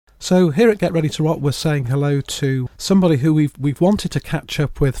So here at Get Ready to Rock, we're saying hello to somebody who we've wanted to catch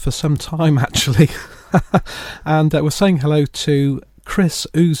up with for some time, actually. And we're saying hello to Chris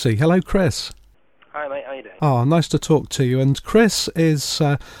Ousey. Hello, Chris. Hi, mate. How you doing? Oh, nice to talk to you. And Chris is,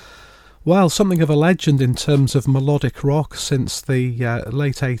 well, something of a legend in terms of melodic rock since the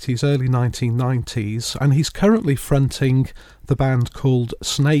late 80s, early 1990s. And he's currently fronting the band called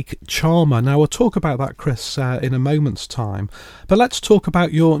Snake Charmer. Now, we'll talk about that, Chris, in a moment's time. But let's talk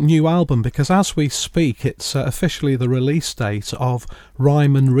about your new album, because as we speak, it's officially the release date of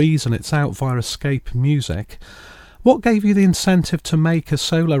Rhyme and Reason. It's out via Escape Music. What gave you the incentive to make a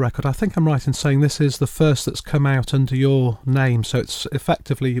solo record? I think I'm right in saying this is the first that's come out under your name, so it's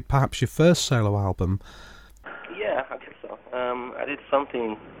effectively perhaps your first solo album. Yeah, I guess so. I did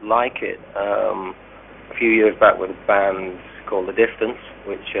something like it a few years back with a band called The Distance,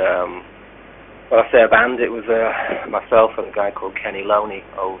 which, when I say a band, it was myself and a guy called Kenny Loney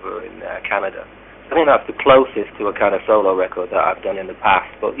over in Canada. I think that's the closest to a kind of solo record that I've done in the past.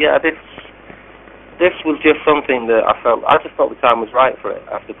 But yeah, this was just something that I just felt the time was right for it.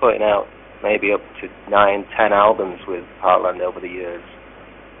 After putting out maybe up to 9-10 albums with Heartland over the years,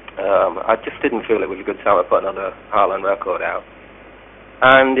 I just didn't feel it was a good time to put another Heartland record out.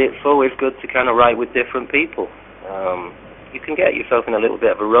 And it's always good to kind of write with different people. You can get yourself in a little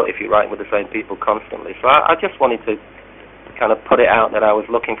bit of a rut if you write with the same people constantly. So I just wanted to kind of put it out that I was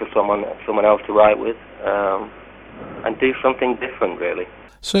looking for someone else to write with, and do something different, really.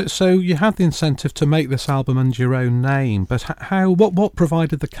 So you had the incentive to make this album under your own name, but what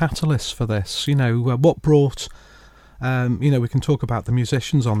provided the catalyst for this? You know, what brought, we can talk about the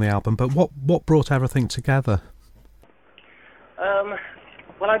musicians on the album, but what brought everything together?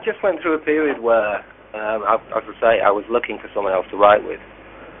 Well, I just went through a period where, as I say, I was looking for someone else to write with.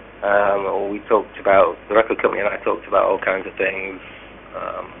 We talked about, the record company and I talked about all kinds of things,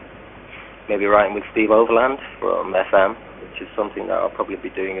 maybe writing with Steve Overland from FM, which is something that I'll probably be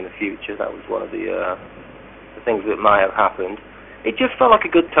doing in the future. That was one of the things that might have happened. It just felt like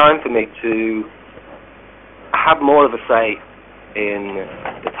a good time for me to have more of a say in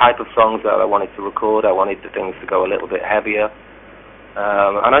the type of songs that I wanted to record. I wanted the things to go a little bit heavier.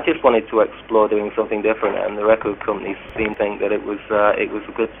 And I just wanted to explore doing something different, and the record company seemed to think that it was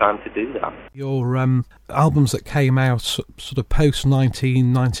a good time to do that. Your albums that came out sort of post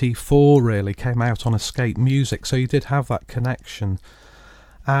 1994 really came out on Escape Music, so you did have that connection.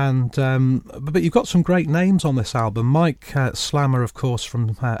 And but you've got some great names on this album. Mike Slammer, of course,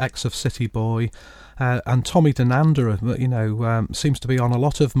 from X of City Boy, and Tommy Denander, seems to be on a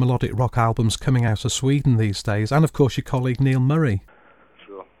lot of melodic rock albums coming out of Sweden these days, and of course your colleague Neil Murray.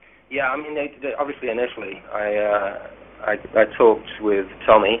 Yeah, I mean, they obviously initially I talked with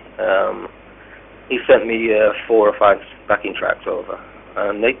Tommy. He sent me 4 or 5 backing tracks over,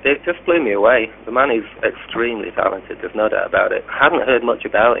 and they just blew me away. The man is extremely talented, there's no doubt about it. I hadn't heard much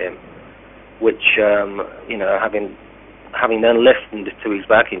about him, which, having then listened to his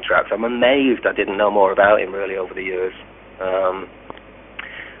backing tracks, I'm amazed I didn't know more about him really over the years. And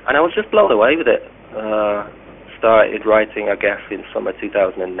I was just blown away with it. Started writing, I guess, in summer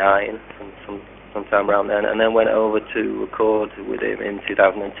 2009, sometime around then, and then went over to record with him in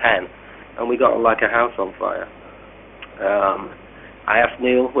 2010, and we got like a house on fire. I asked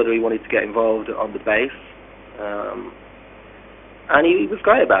Neil whether he wanted to get involved on the bass, and he was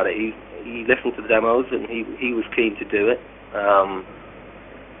great about it. He listened to the demos, and he was keen to do it. Can't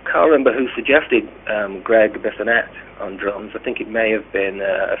remember who suggested Greg Bissonette on drums. I think it may have been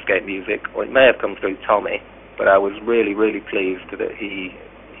Escape Music, or it may have come through Tommy. But I was really, really pleased that he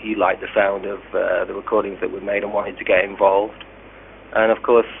liked the sound of the recordings that were made and wanted to get involved. And of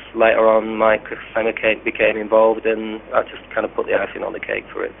course, later on, Mike became involved, and that just kind of put the icing on the cake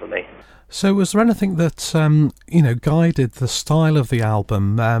for it for me. So was there anything that, guided the style of the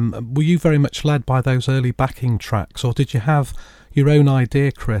album? Were you very much led by those early backing tracks, or did you have your own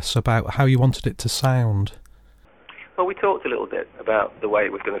idea, Chris, about how you wanted it to sound? Well, we talked a little bit about the way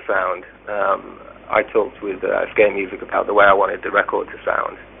it was going to sound. I talked with Escape Music about the way I wanted the record to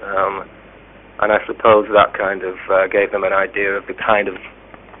sound. And I suppose that kind of gave them an idea of the kind of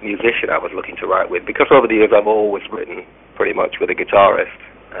musician I was looking to write with, because over the years I've always written pretty much with a guitarist.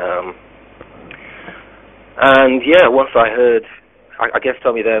 And yeah, once I heard, I guess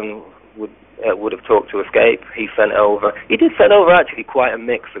Tommy then would have talked to Escape. He did send over actually quite a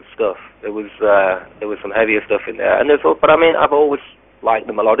mix of stuff. There was some heavier stuff in there, but I mean, I've always liked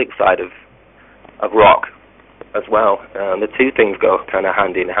the melodic side of rock as well. The two things go kind of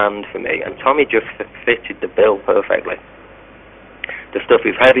hand in hand for me, and Tommy just fitted the bill perfectly. The stuff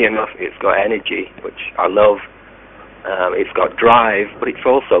is heavy enough, it's got energy, which I love, It's got drive, but it's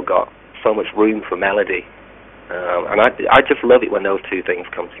also got so much room for melody. And I just love it when those two things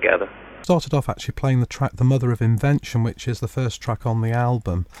come together. Started off actually playing the track The Mother of Invention, which is the first track on the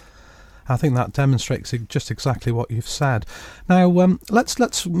album. I think that demonstrates just exactly what you've said. Now,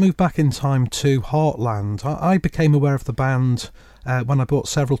 let's move back in time to Heartland. I became aware of the band when I bought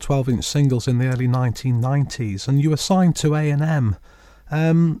several 12-inch singles in the early 1990s, and you were signed to A&M.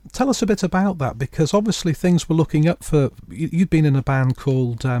 Tell us a bit about that, because obviously things were looking up for... You'd been in a band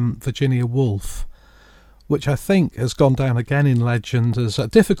called Virginia Woolf, which I think has gone down again in legend as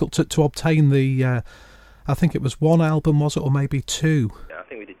difficult to obtain the... I think it was one album, was it, or maybe two? Yeah, I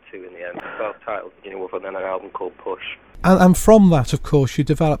think we did two in the end. Self-titled Virginia Woolf, and then an album called Push. And from that, of course, you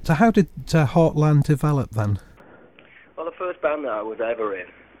developed... How did Heartland develop then? Well, the first band that I was ever in,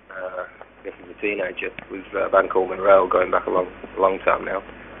 I guess as a teenager, was a band called Monroe, going back a long time now.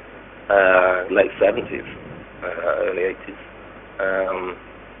 Late 70s, early 80s.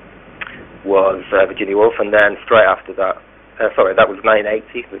 Was Virginia Woolf, and then straight after that, that was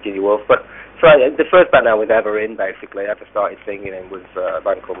 1980, Virginia Woolf. But the first band I was ever in, basically, I just started singing in, was a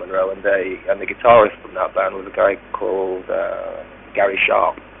band called Monroe, and the guitarist from that band was a guy called Gary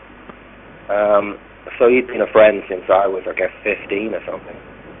Sharp. So he'd been a friend since I was, I guess, 15 or something.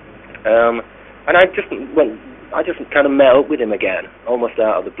 And I just kind of met up with him again, almost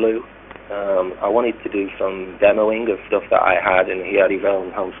out of the blue. I wanted to do some demoing of stuff that I had, and he had his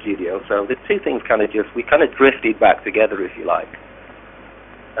own home studio. So the two things we kind of drifted back together, if you like.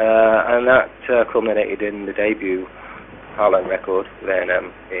 And that culminated in the debut Heartland record with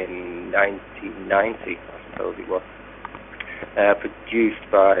A&M in 1990, I suppose it was. Produced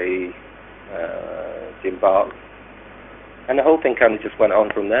by Jim Barton. And the whole thing kind of just went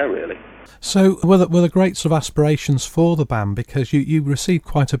on from there, really. So were there great sort of aspirations for the band? Because you received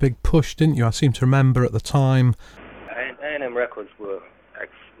quite a big push, didn't you? I seem to remember at the time. A&M Records were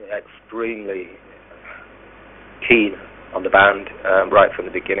extremely keen on the band right from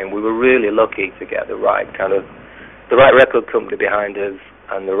the beginning. We were really lucky to get the right record company behind us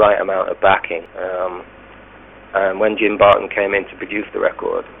and the right amount of backing. And when Jim Barton came in to produce the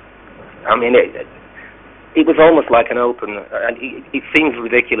record, I mean, it was almost like an open, and it seems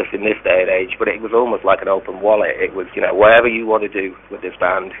ridiculous in this day and age, but it was almost like an open wallet. It was, whatever you want to do with this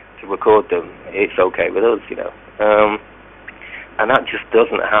band to record them, it's okay with us, And that just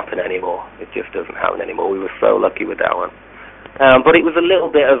doesn't happen anymore. It just doesn't happen anymore. We were so lucky with that one. But it was a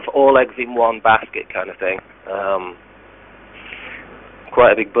little bit of all eggs in one basket kind of thing.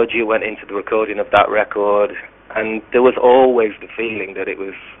 Quite a big budget went into the recording of that record, and there was always the feeling that it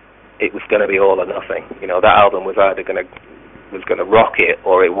was going to be all or nothing. That album was either going to rock it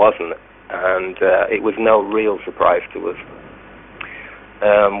or it wasn't, and it was no real surprise to us.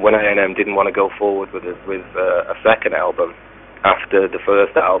 When A&M didn't want to go forward with a second album after the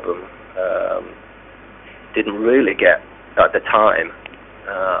first album didn't really get at the time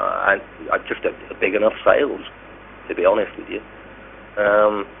and just a big enough sales, to be honest with you.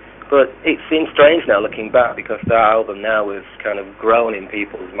 But it seems strange now looking back, because that album now is kind of grown in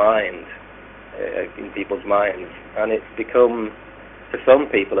people's minds, and it's become, to some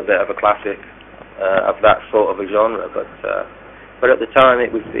people, a bit of a classic of that sort of a genre. But at the time,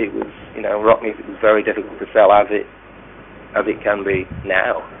 it was rock music was very difficult to sell as it can be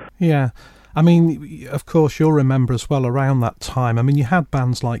now. Yeah. I mean, of course, you'll remember as well around that time. I mean, you had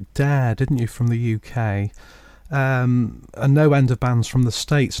bands like Dare, didn't you, from the UK? And no end of bands from the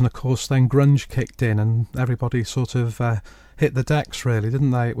States, and of course then grunge kicked in and everybody sort of hit the decks, really,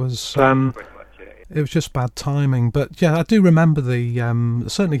 didn't they? It was it was just bad timing. But yeah, I do remember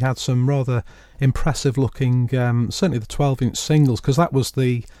certainly had some rather impressive looking certainly the 12-inch singles, because that was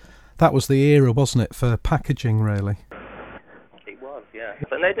the era, wasn't it, for packaging, really? It was, yeah.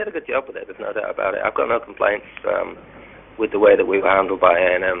 And they did a good job with it, there's no doubt about it. I've got no complaints with the way that we were handled by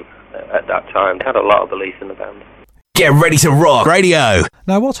A&M at that time. They had a lot of belief in the band. Get ready to rock radio.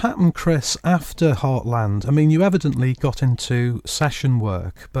 Now, what happened, Chris, after Heartland? I mean, you evidently got into session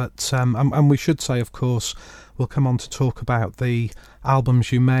work, but and we should say, of course, we'll come on to talk about the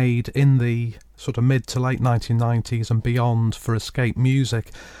albums you made in the sort of mid to late 1990s and beyond for Escape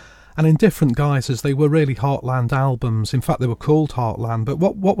Music. And in different guises, they were really Heartland albums. In fact, they were called Heartland. But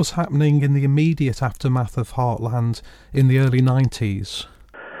what was happening in the immediate aftermath of Heartland in the early 90s?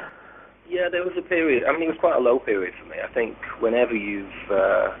 Yeah, there was a period. I mean, it was quite a low period for me. I think whenever you've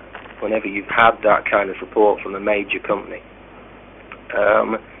had that kind of support from a major company,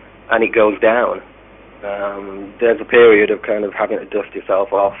 and it goes down, there's a period of kind of having to dust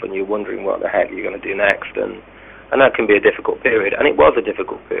yourself off, and you're wondering what the heck you're going to do next, and that can be a difficult period, and it was a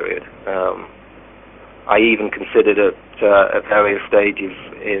difficult period. I even considered at various stages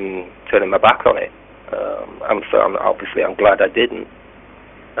in turning my back on it. Obviously I'm glad I didn't.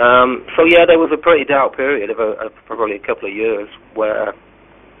 So yeah, there was a pretty dark period of probably a couple of years where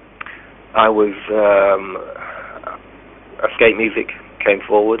I was Escape Music came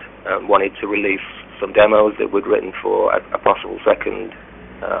forward and wanted to release some demos that we'd written for a possible second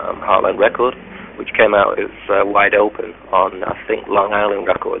Heartland record, which came out as Wide Open on, I think, Long Island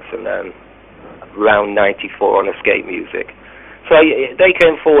Records, and then around 94 on Escape Music. So they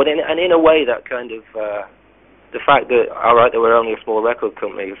came forward, and in a way that kind of, the fact that, all right, they were only a small record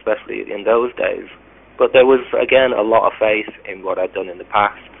company, especially in those days, but there was, again, a lot of faith in what I'd done in the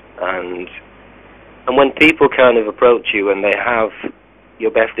past, and when people kind of approach you and they have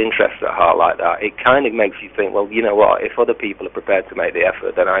your best interests at heart like that, it kind of makes you think, well, you know what, if other people are prepared to make the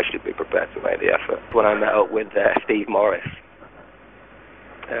effort, then I should be prepared to make the effort. When I met up with Steve Morris,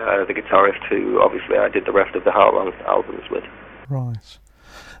 the guitarist who obviously I did the rest of the Heartland albums with. Right.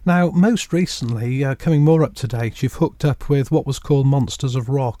 Now, most recently, coming more up to date, you've hooked up with what was called Monsters of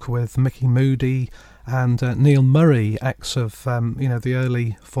Rock with Mickey Moody and Neil Murray, ex of the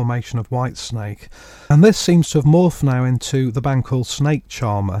early formation of Whitesnake. And this seems to have morphed now into the band called Snake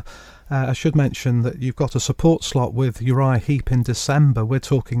Charmer. I should mention that you've got a support slot with Uriah Heep in December. We're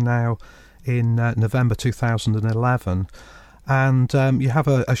talking now in November 2011. And you have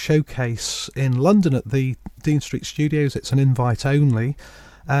a showcase in London at the Dean Street Studios. It's an invite only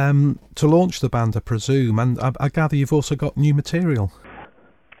to launch the band, I presume. And I gather you've also got new material.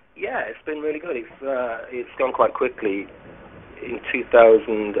 Yeah, it's been really good. It's gone quite quickly. In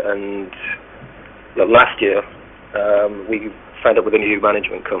 2000 and last year, we signed up with a new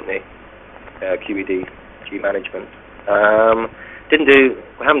management company, QED Management.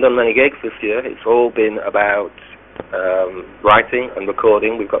 We haven't done many gigs this year. It's all been about writing and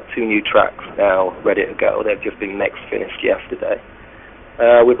recording. We've got 2 new tracks now ready to go. They've just been finished yesterday.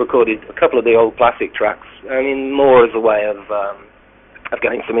 We've recorded a couple of the old classic tracks. I mean, more as a way of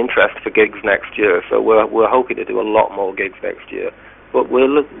getting some interest for gigs next year. So we're hoping to do a lot more gigs next year. But we're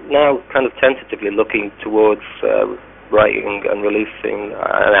now kind of tentatively looking towards writing and releasing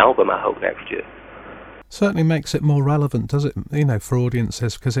an album, I hope, next year. Certainly makes it more relevant, does it, for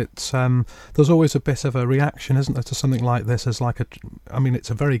audiences, because it's there's always a bit of a reaction, isn't there, to something like this as like it's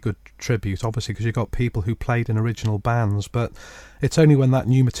a very good tribute, obviously, because you've got people who played in original bands, but it's only when that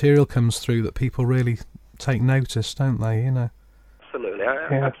new material comes through that people really take notice, don't they, Absolutely,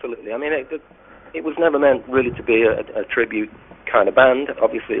 absolutely. I mean, it was never meant really to be a tribute kind of band.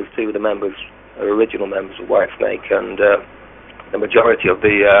 Obviously, it was 2 of the members, original members of Whitesnake, and the majority of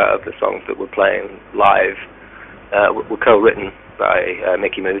the songs that we're playing live were co-written by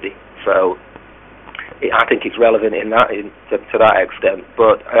Mickey Moody. So I think it's relevant to that extent.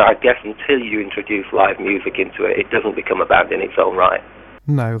 But I guess until you introduce live music into it, it doesn't become a band in its own right.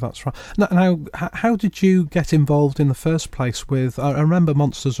 No, that's right. Now, how did you get involved in the first place with... I remember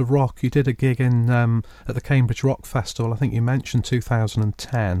Monsters of Rock. You did a gig at the Cambridge Rock Festival. I think you mentioned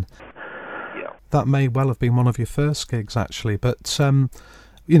 2010. That may well have been one of your first gigs, actually, but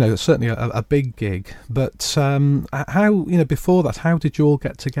certainly a big gig. But how, before that, how did you all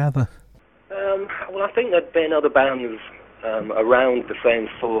get together? Well, I think there'd been other bands around the same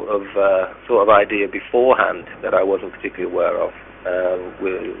sort of idea beforehand that I wasn't particularly aware of,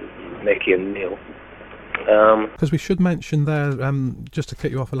 with Mickey and Neil. Because we should mention there, just to cut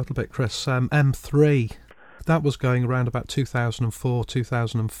you off a little bit, Chris, M3. That was going around about 2004,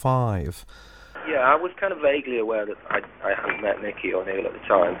 2005. Yeah, I was kind of vaguely aware that I hadn't met Mickey or Neil at the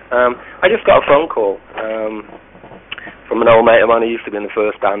time. I just got a phone call from an old mate of mine who used to be in the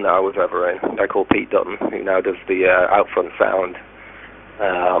first band that I was ever in, a guy called Pete Dutton, who now does the Outfront sound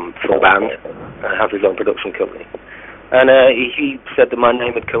for the band and has his own production company. And he said that my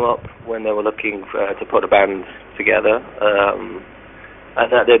name had come up when they were looking to put a band together,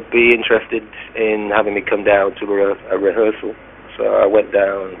 and that they'd be interested in having me come down to a rehearsal. So I went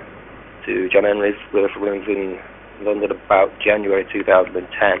down to John Henry's rehearsal rooms in London about January 2010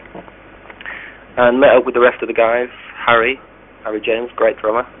 and met up with the rest of the guys. Harry James, great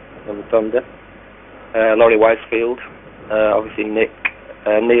drummer on the Thunder, Laurie Weisfield, obviously Nick,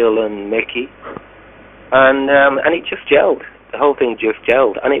 Neil and Mickey, and it just gelled. The whole thing just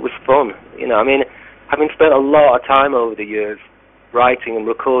gelled, and it was fun. Having spent a lot of time over the years writing and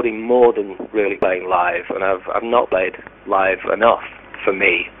recording more than really playing live, and I've not played live enough for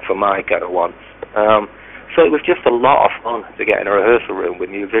me, for my kind of wants. So it was just a lot of fun to get in a rehearsal room with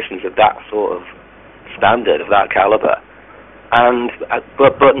musicians of that sort of standard, of that caliber, and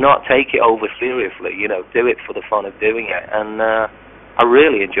but not take it over seriously. Do it for the fun of doing it, and I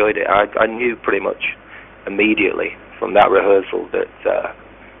really enjoyed it. I knew pretty much immediately from that rehearsal that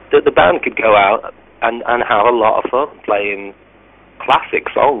the band could go out and have a lot of fun playing classic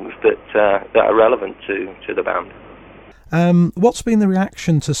songs that are relevant to the band. What's been the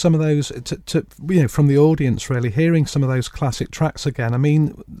reaction to some of those, to from the audience, really, hearing some of those classic tracks again? I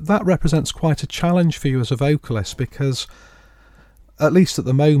mean, that represents quite a challenge for you as a vocalist, because at least at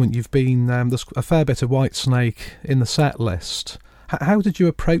the moment you've been, there's a fair bit of Whitesnake in the set list. How did you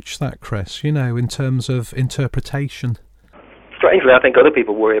approach that, Chris, in terms of interpretation? Strangely, I think other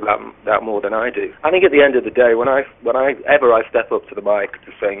people worry about that more than I do. I think at the end of the day, whenever I step up to the mic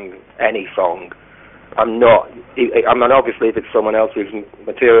to sing any song, obviously if it's someone else's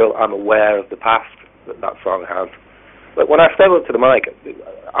material, I'm aware of the past that song has. But when I step up to the mic,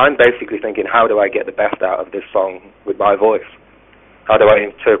 I'm basically thinking, how do I get the best out of this song with my voice? How do I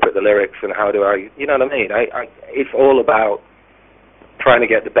interpret the lyrics, and how do I, you know what I mean? It's all about trying to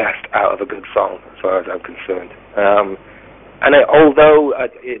get the best out of a good song, as far as I'm concerned. Although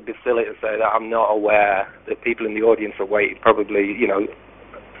it'd be silly to say that I'm not aware that people in the audience are waiting, probably,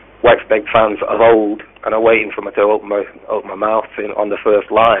 Whitesnake fans of old, and are waiting for me to open my mouth on the first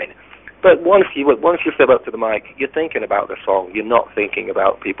line. But once you step up to the mic, you're thinking about the song. You're not thinking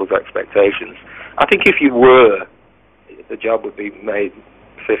about people's expectations. I think if you were, the job would be made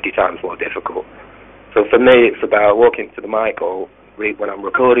 50 times more difficult. So for me, it's about walking to the mic, or when I'm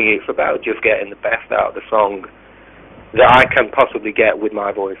recording, it's about just getting the best out of the song that I can possibly get with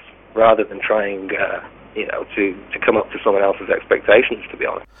my voice, rather than trying, to come up to someone else's expectations, to be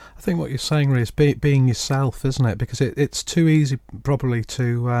honest. I think what you're saying really is being yourself, isn't it? Because it's too easy, probably,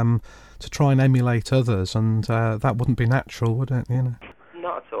 to try and emulate others, and that wouldn't be natural, would it?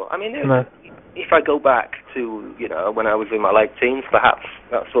 Not at all. I mean, if I go back to, when I was in my late teens, perhaps,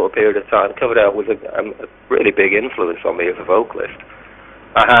 that sort of period of time, Coverdale was a really big influence on me as a vocalist.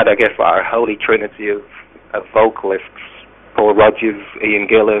 I had, I guess, a holy trinity of vocalists: Paul Rodgers, Ian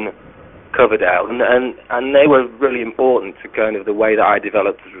Gillan, Coverdale, and they were really important to kind of the way that I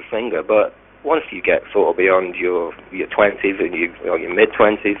developed as a singer. But once you get sort of beyond your 20s and your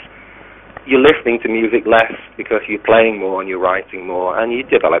mid-20s, you're listening to music less because you're playing more and you're writing more, and you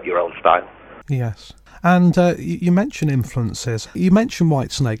develop your own style. Yes. And you mentioned influences. You mentioned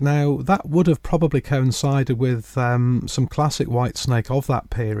Whitesnake. Now, that would have probably coincided with some classic Whitesnake of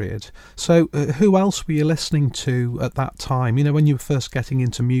that period. So who else were you listening to at that time, when you were first getting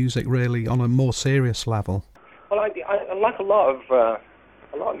into music, really, on a more serious level? Well, I like a lot of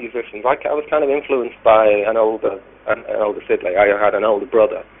musicians. I was kind of influenced by an older sibling. I had an older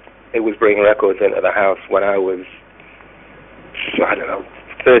brother who was bringing records into the house when I was,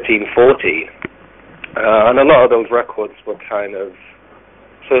 13, 14. And a lot of those records were kind of,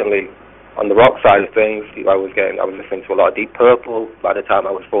 certainly on the rock side of things, I was listening to a lot of Deep Purple by the time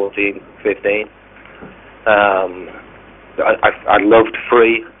I was 14, 15. I loved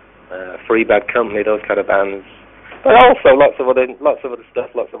Free, Bad Company, those kind of bands. But also lots of other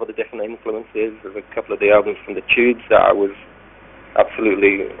stuff, lots of other different influences. There's a couple of the albums from the Tubes that I was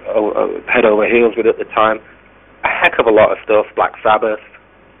absolutely head over heels with at the time. A heck of a lot of stuff, Black Sabbath.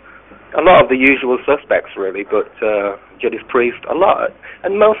 A lot of the usual suspects, really, but Judas Priest, a lot,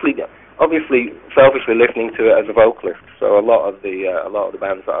 and mostly, obviously, selfishly listening to it as a vocalist. So a lot of the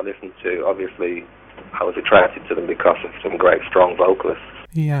bands that I listened to, obviously, I was attracted to them because of some great, strong vocalists.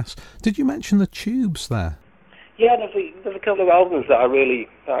 Yes. Did you mention the Tubes there? Yeah, there's a couple of albums that I really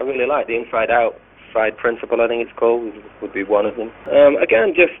like. The Inside Out Side Principle, I think it's called, would be one of them.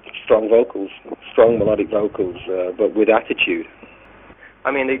 Again, just strong vocals, strong melodic vocals, but with attitude. I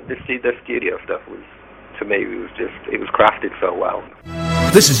mean, the studio stuff was, to me, it was crafted so well.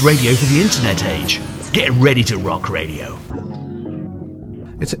 This is radio for the internet age. Get ready to rock radio.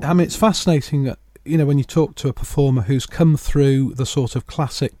 It's fascinating, when you talk to a performer who's come through the sort of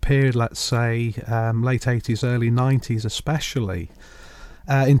classic period, let's say, late 80s, early 90s especially,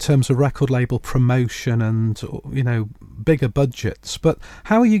 in terms of record label promotion and, bigger budgets. But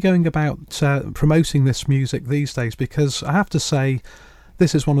how are you going about promoting this music these days? Because I have to say,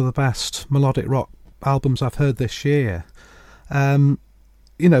 this is one of the best melodic rock albums I've heard this year.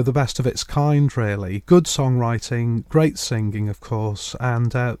 The best of its kind, really. Good songwriting, great singing, of course,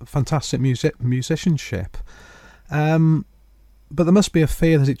 and fantastic musicianship. But there must be a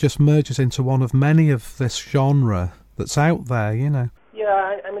fear that it just merges into one of many of this genre that's out there,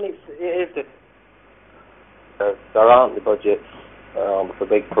 Yeah, I mean, it is. There aren't the budgets for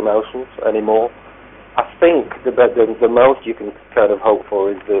big promotions anymore. I think the most you can kind of hope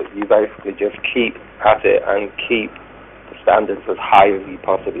for is that you basically just keep at it and keep the standards as high as you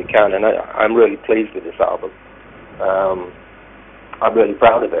possibly can. And I'm really pleased with this album. I'm really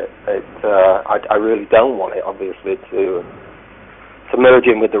proud of it. I really don't want it, obviously, to merge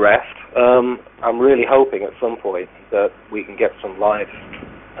in with the rest. I'm really hoping at some point that we can get some live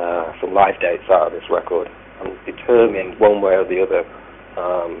dates out of this record. I'm determined one way or the other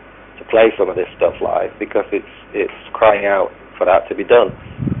to play some of this stuff live, because it's crying out for that to be done.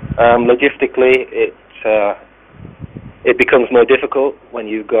 Logistically, it becomes more difficult when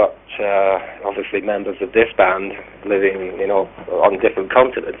you've got obviously members of this band living, on different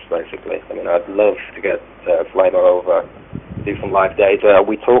continents, basically. I mean, I'd love to get Flamer over, do some live dates.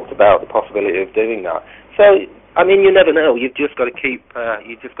 We talked about the possibility of doing that. So, I mean, you never know. You've just got to keep at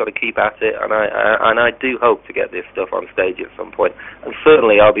it, and I do hope to get this stuff on stage at some point. And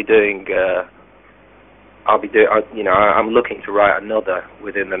certainly, I'm looking to write another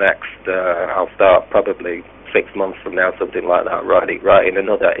within the next. I'll start probably 6 months from now, something like that. Writing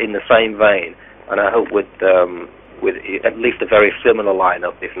another in the same vein, and I hope with at least a very similar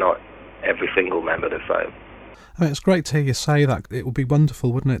lineup, if not every single member the same. I mean, it's great to hear you say that. It would be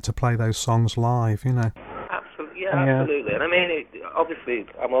wonderful, wouldn't it, to play those songs live? Absolutely, absolutely. And I mean, obviously,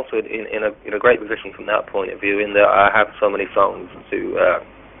 I'm also in a great position from that point of view, in that I have so many songs to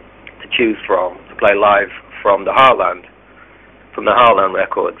choose from to play live from the Heartland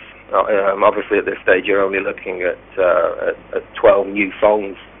records. Obviously, at this stage, you're only looking at 12 new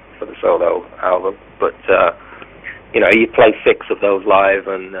songs for the solo album, but you play 6 of those live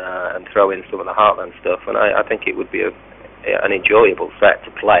and throw in some of the Heartland stuff, and I think it would be an enjoyable set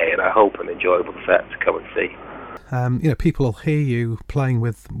to play, and I hope an enjoyable set to come and see. People will hear you playing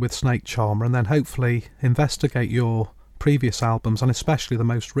with Snake Charmer, and then hopefully investigate your previous albums, and especially the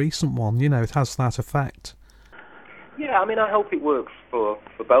most recent one. It has that effect. Yeah, I mean, I hope it works for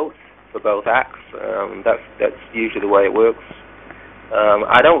both acts. That's usually the way it works.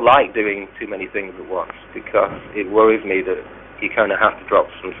 I don't like doing too many things at once, because it worries me that you kind of have to drop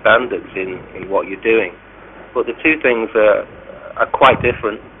some standards in what you're doing. But the two things are quite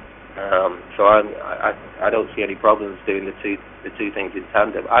different, so I don't see any problems doing the two things in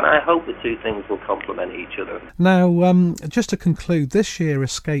tandem, and I hope the two things will complement each other. Now, just to conclude, this year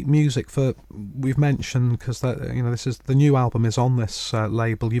Escape Music, we've mentioned, because this is the new album is on this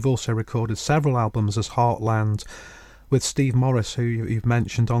label. You've also recorded several albums as Heartland, with Steve Morris, who you've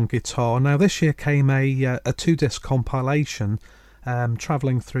mentioned, on guitar. Now, this year came a 2-disc compilation,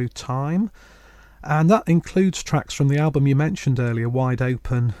 Travelling Through Time, and that includes tracks from the album you mentioned earlier, Wide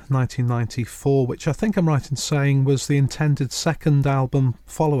Open 1994, which I think I'm right in saying was the intended second album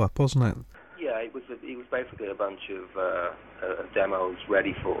follow-up, wasn't it? Yeah, it was basically a bunch of demos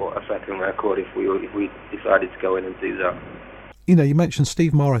ready for a second record if we decided to go in and do that. You mentioned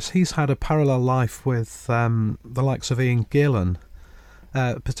Steve Morris. He's had a parallel life with the likes of Ian Gillan,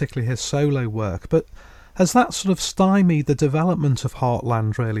 particularly his solo work. But has that sort of stymied the development of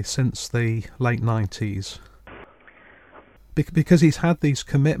Heartland, really, since the late 90s? Because he's had these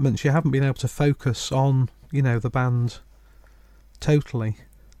commitments, you haven't been able to focus on, the band totally.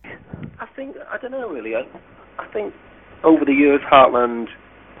 I don't know, really. I think over the years, Heartland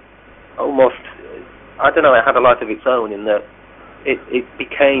almost, it had a life of its own, in that it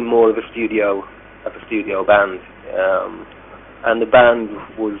became more of a studio band, and the band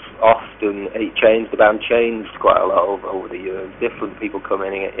was often the band changed quite a lot over the years. Different people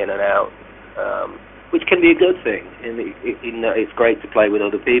coming in and out, which can be a good thing. In that it's great to play with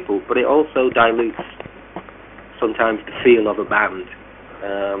other people, but it also dilutes sometimes the feel of a band.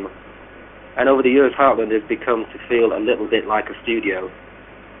 And over the years, Heartland has become to feel a little bit like a studio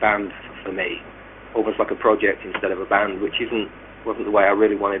band for me, almost like a project instead of a band, which wasn't the way I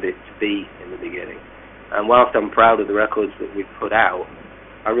really wanted it to be in the beginning. And whilst I'm proud of the records that we've put out,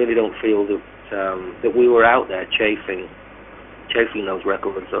 I really don't feel that we were out there chasing those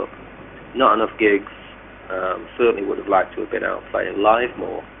records up. Not enough gigs. Certainly would have liked to have been out playing live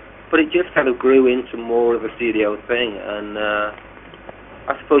more. But it just kind of grew into more of a studio thing. And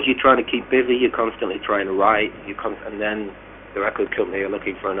I suppose you're trying to keep busy. You're constantly trying to write. And then the record company are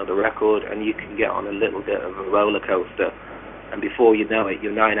looking for another record, and you can get on a little bit of a roller coaster. And before you know it,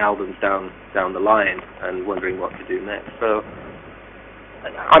 you're 9 albums down the line and wondering what to do next. So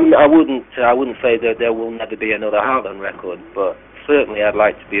I wouldn't say that there will never be another Heartland record, but certainly I'd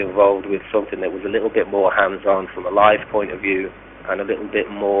like to be involved with something that was a little bit more hands-on from a live point of view, and a little bit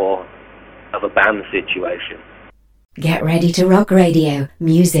more of a band situation. Get ready to rock radio.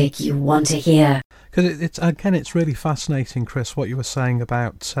 Music you want to hear. Because it's really fascinating, Chris, what you were saying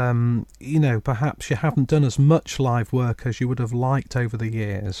about, perhaps you haven't done as much live work as you would have liked over the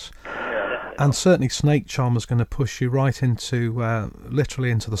years. Yeah, and certainly Snake Charmer's going to push you right into,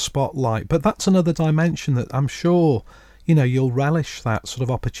 literally into the spotlight. But that's another dimension that I'm sure you'll relish that sort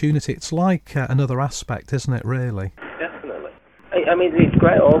of opportunity. It's like another aspect, isn't it, really? Definitely. I mean, it's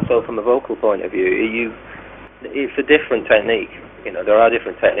great also from the vocal point of view. It's a different technique. There are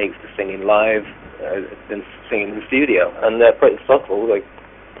different techniques to singing live than singing in the studio, and they're pretty subtle. Like,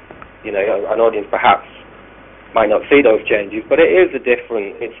 an audience perhaps might not see those changes, but it's a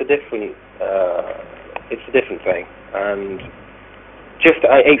different thing, and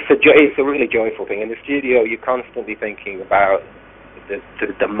it's a really joyful thing. In the studio, you're constantly thinking about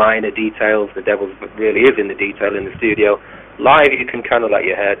the minor details. The devil really is in the detail in the studio. Live, you can kind of let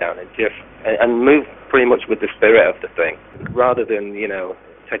your hair down and move pretty much with the spirit of the thing, rather than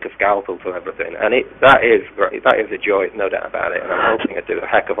take a scalpel to everything. And that is great. That is a joy, no doubt about it. And I'm hoping I do a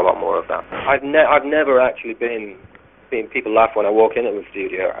heck of a lot more of that. I've never actually been people laugh when I walk into the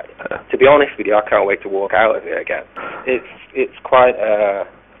studio. To be honest with you, I can't wait to walk out of it again. It's quite. I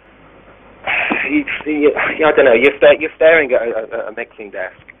don't know. You're staring at a mixing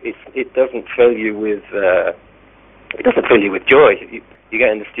desk. It doesn't fill you with. It doesn't fill you with joy. You get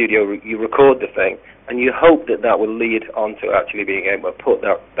in the studio, you record the thing, and you hope that will lead on to actually being able to put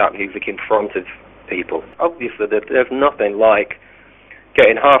that music in front of people. Obviously, there's nothing like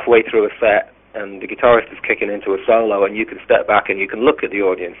getting halfway through a set and the guitarist is kicking into a solo, and you can step back and you can look at the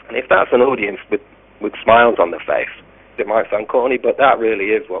audience. And if that's an audience with smiles on their face, it might sound corny, but that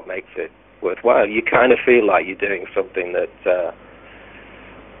really is what makes it worthwhile. You kind of feel like you're doing something that's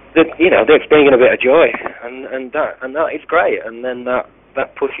bringing a bit of joy, and that is great. And then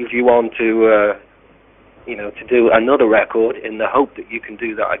that pushes you on to do another record in the hope that you can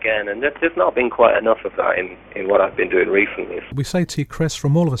do that again. And there's not been quite enough of that in what I've been doing recently. We say to you, Chris,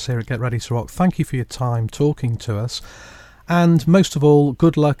 from all of us here at Get Ready to Rock, thank you for your time talking to us. And most of all,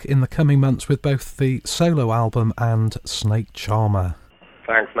 good luck in the coming months with both the solo album and Snake Charmer.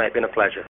 Thanks, mate. Been a pleasure.